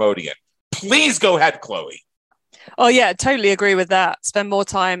time promoting it. Please go ahead, Chloe. Oh, yeah, totally agree with that. Spend more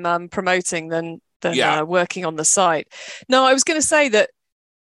time promoting than working on the site. No, I was going to say that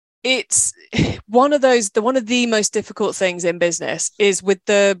it's one of the most difficult things in business is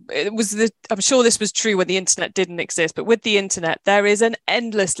I'm sure this was true when the internet didn't exist, but with the internet, there is an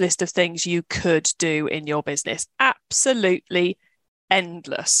endless list of things you could do in your business. Absolutely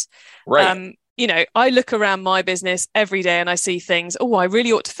endless. Right. I look around my business every day and I see things, oh, I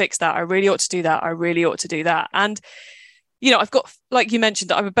really ought to fix that. I really ought to do that. I really ought to do that. And I've got, like you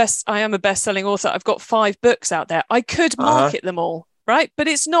mentioned, I am a best-selling author. I've got 5 books out there. I could market them all, right? But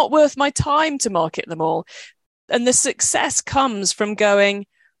it's not worth my time to market them all. And the success comes from going,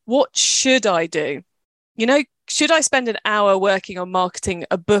 what should I do? Should I spend an hour working on marketing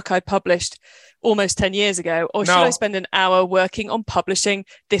a book I published almost 10 years ago? Or should I spend an hour working on publishing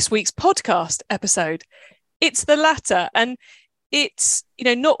this week's podcast episode? It's the latter. And it's,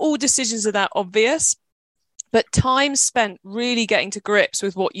 not all decisions are that obvious. But time spent really getting to grips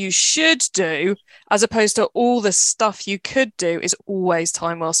with what you should do, as opposed to all the stuff you could do, is always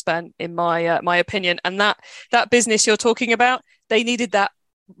time well spent, in my opinion. And that business you're talking about, they needed that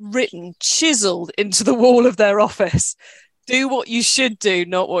written, chiseled into the wall of their office. Do what you should do,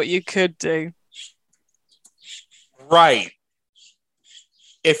 not what you could do. Right.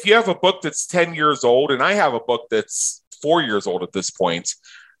 If you have a book that's 10 years old, and I have a book that's 4 years old at this point,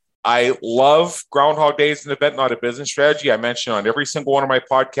 I love Groundhog Day as an event, not a business strategy. I mention it on every single one of my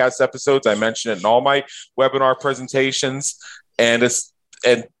podcast episodes. I mention it in all my webinar presentations, and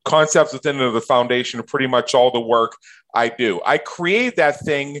concepts within the foundation of pretty much all the work I do. I create that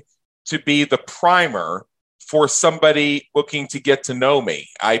thing to be the primer for somebody looking to get to know me.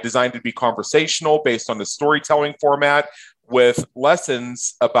 I designed it to be conversational based on the storytelling format, with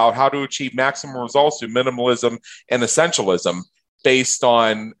lessons about how to achieve maximum results through minimalism and essentialism based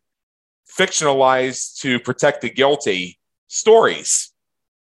on fictionalized to protect the guilty stories.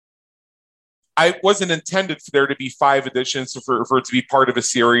 I wasn't intended for there to be 5 editions, for it to be part of a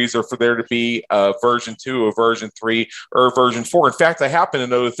series, or for there to be a version 2, a version 3, or a version 4. In fact, I happen to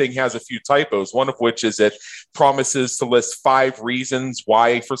know the thing has a few typos, one of which is it promises to list 5 reasons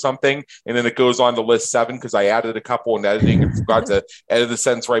why for something, and then it goes on to list 7 because I added a couple in editing and forgot to edit the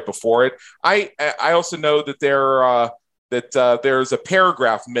sentence right before it. I also know that there's a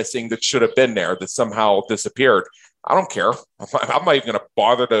paragraph missing that should have been there that somehow disappeared. I don't care. I'm not even going to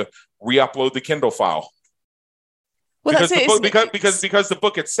bother to re-upload the Kindle file. Well, because the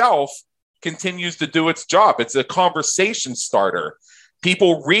book itself continues to do its job. It's a conversation starter.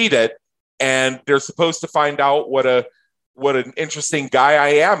 People read it, and they're supposed to find out what an interesting guy I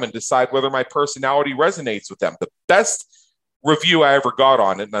am and decide whether my personality resonates with them. The best review I ever got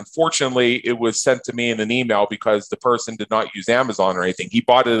on it, and unfortunately it was sent to me in an email because the person did not use Amazon or anything. He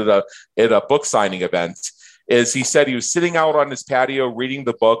bought it at a book signing event. Is he said he was sitting out on his patio reading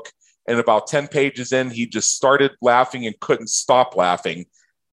the book, and about 10 pages in, he just started laughing and couldn't stop laughing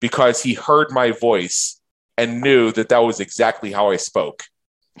because he heard my voice and knew that was exactly how I spoke.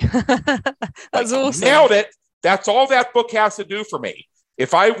 That's awesome. Nailed it. That's all that book has to do for me.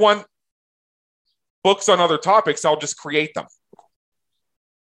 If I want books on other topics, I'll just create them.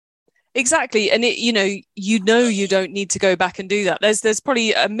 Exactly. And you don't need to go back and do that. There's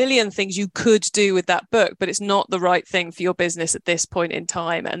probably a million things you could do with that book, but it's not the right thing for your business at this point in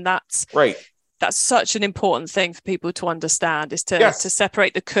time. And that's right. That's such an important thing for people to understand, is to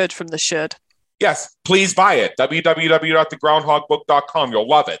separate the could from the should. Yes, please buy it. www.thegroundhogbook.com. You'll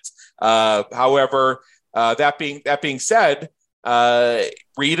love it. However, that being said,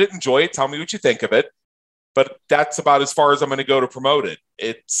 read it, enjoy it, tell me what you think of it. But that's about as far as I'm going to go to promote it.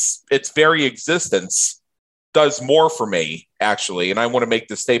 Its very existence does more for me, actually. And I want to make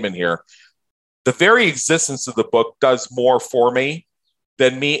this statement here. The very existence of the book does more for me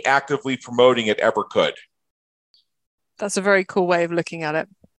than me actively promoting it ever could. That's a very cool way of looking at it.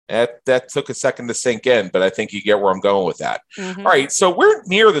 That took a second to sink in, but I think you get where I'm going with that. Mm-hmm. All right, so we're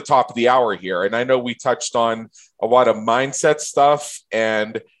near the top of the hour here, and I know we touched on a lot of mindset stuff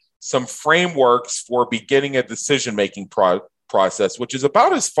and some frameworks for beginning a decision-making process, which is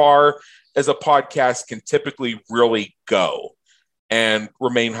about as far as a podcast can typically really go and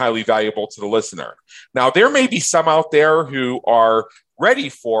remain highly valuable to the listener. Now, there may be some out there who are ready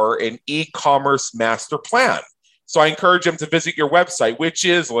for an e-commerce master plan. So I encourage them to visit your website, which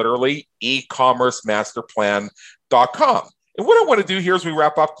is literally ecommercemasterplan.com. And what I want to do here as we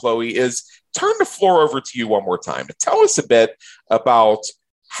wrap up, Chloe, is turn the floor over to you one more time and tell us a bit about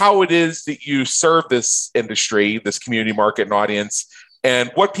how it is that you serve this industry, this community market and audience,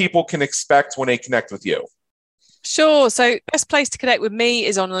 and what people can expect when they connect with you. Sure. So best place to connect with me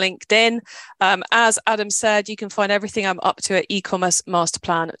is on LinkedIn. As Adam said, you can find everything I'm up to at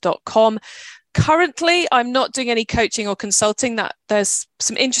ecommercemasterplan.com. Currently, I'm not doing any coaching or consulting. That there's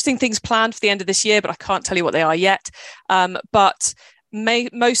some interesting things planned for the end of this year, but I can't tell you what they are yet. But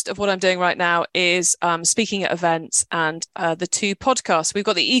most of what I'm doing right now is speaking at events and the 2 podcasts. We've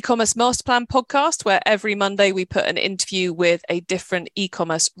got the e-commerce master plan podcast, where every Monday we put an interview with a different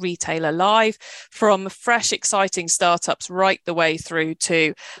e-commerce retailer live, from fresh, exciting startups right the way through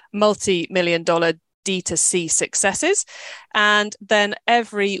to multi-million-dollar D2C successes. And then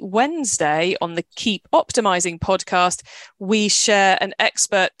every Wednesday on the Keep Optimizing podcast, we share an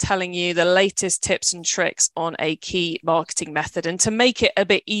expert telling you the latest tips and tricks on a key marketing method. And to make it a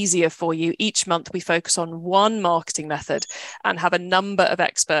bit easier for you, each month we focus on one marketing method and have a number of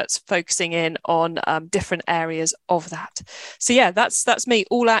experts focusing in on different areas of that. So yeah, that's me,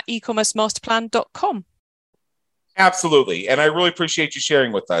 all at ecommercemasterplan.com. Absolutely. And I really appreciate you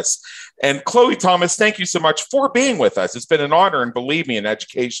sharing with us. And Chloe Thomas, thank you so much for being with us. It's been an honor, and believe me, an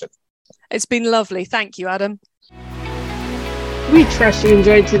education. It's been lovely. Thank you, Adam. We trust you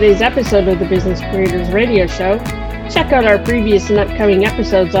enjoyed today's episode of the Business Creators Radio Show. Check out our previous and upcoming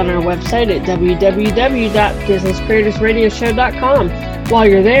episodes on our website at www.businesscreatorsradioshow.com. While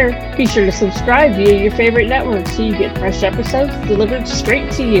you're there, be sure to subscribe via your favorite network so you get fresh episodes delivered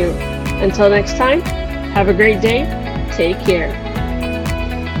straight to you. Until next time, have a great day. Take care.